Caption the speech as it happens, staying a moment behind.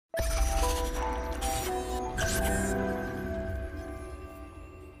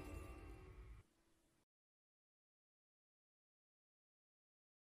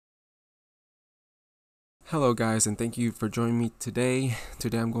Hello guys, and thank you for joining me today.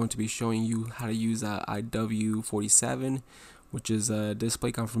 Today I'm going to be showing you how to use IW47, which is a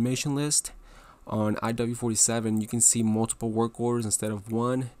display confirmation list. On IW47 you can see multiple work orders instead of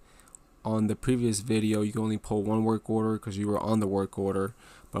one. On the previous video you can only pull one work order because you were on the work order,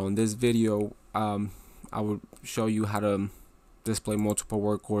 but on this video I would show you how to display multiple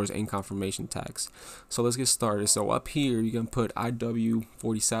work orders and confirmation tags. So let's get started. So up here you can put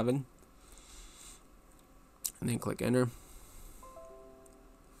IW47 and then click enter.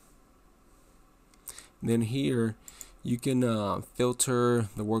 And then here you can filter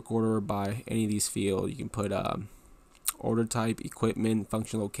the work order by any of these fields. You can put order type, equipment,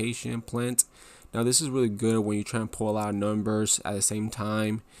 function, location, plant. Now this is really good when you try and pull out numbers at the same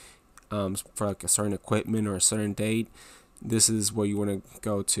time for like a certain equipment or a certain date. This is where you want to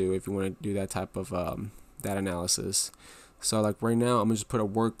go to if you want to do that type of data analysis. So like right now I'm gonna just put a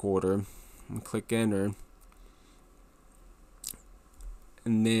work order and click enter.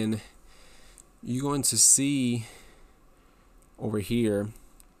 And then you're going to see over here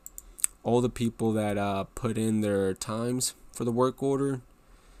all the people that put in their times for the work order,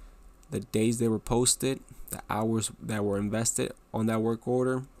 the days they were posted, the hours that were invested on that work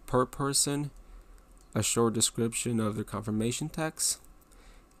order per person, a short description of their confirmation text,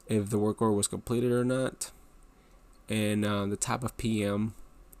 if the work order was completed or not, and the type of PM,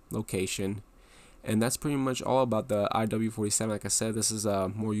 location. And that's pretty much all about the IW47. Like I said, this is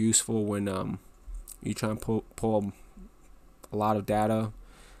more useful when you try and pull a lot of data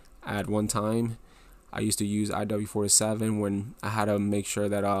at one time. I used to use IW47 when I had to make sure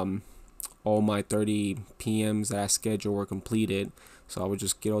that all my 30 PMs that I scheduled were completed. So I would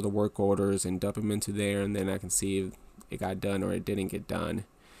just get all the work orders and dump them into there, and then I can see if it got done or it didn't get done.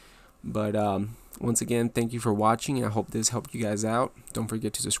 But once again, thank you for watching, and I hope this helped you guys out. Don't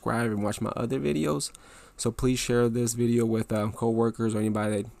forget to subscribe and watch my other videos. So please share this video with co-workers or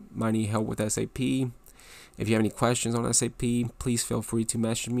anybody that might need help with SAP. If you have any questions on SAP, please feel free to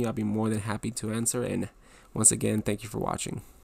message me. I'll be more than happy to answer. And once again, thank you for watching.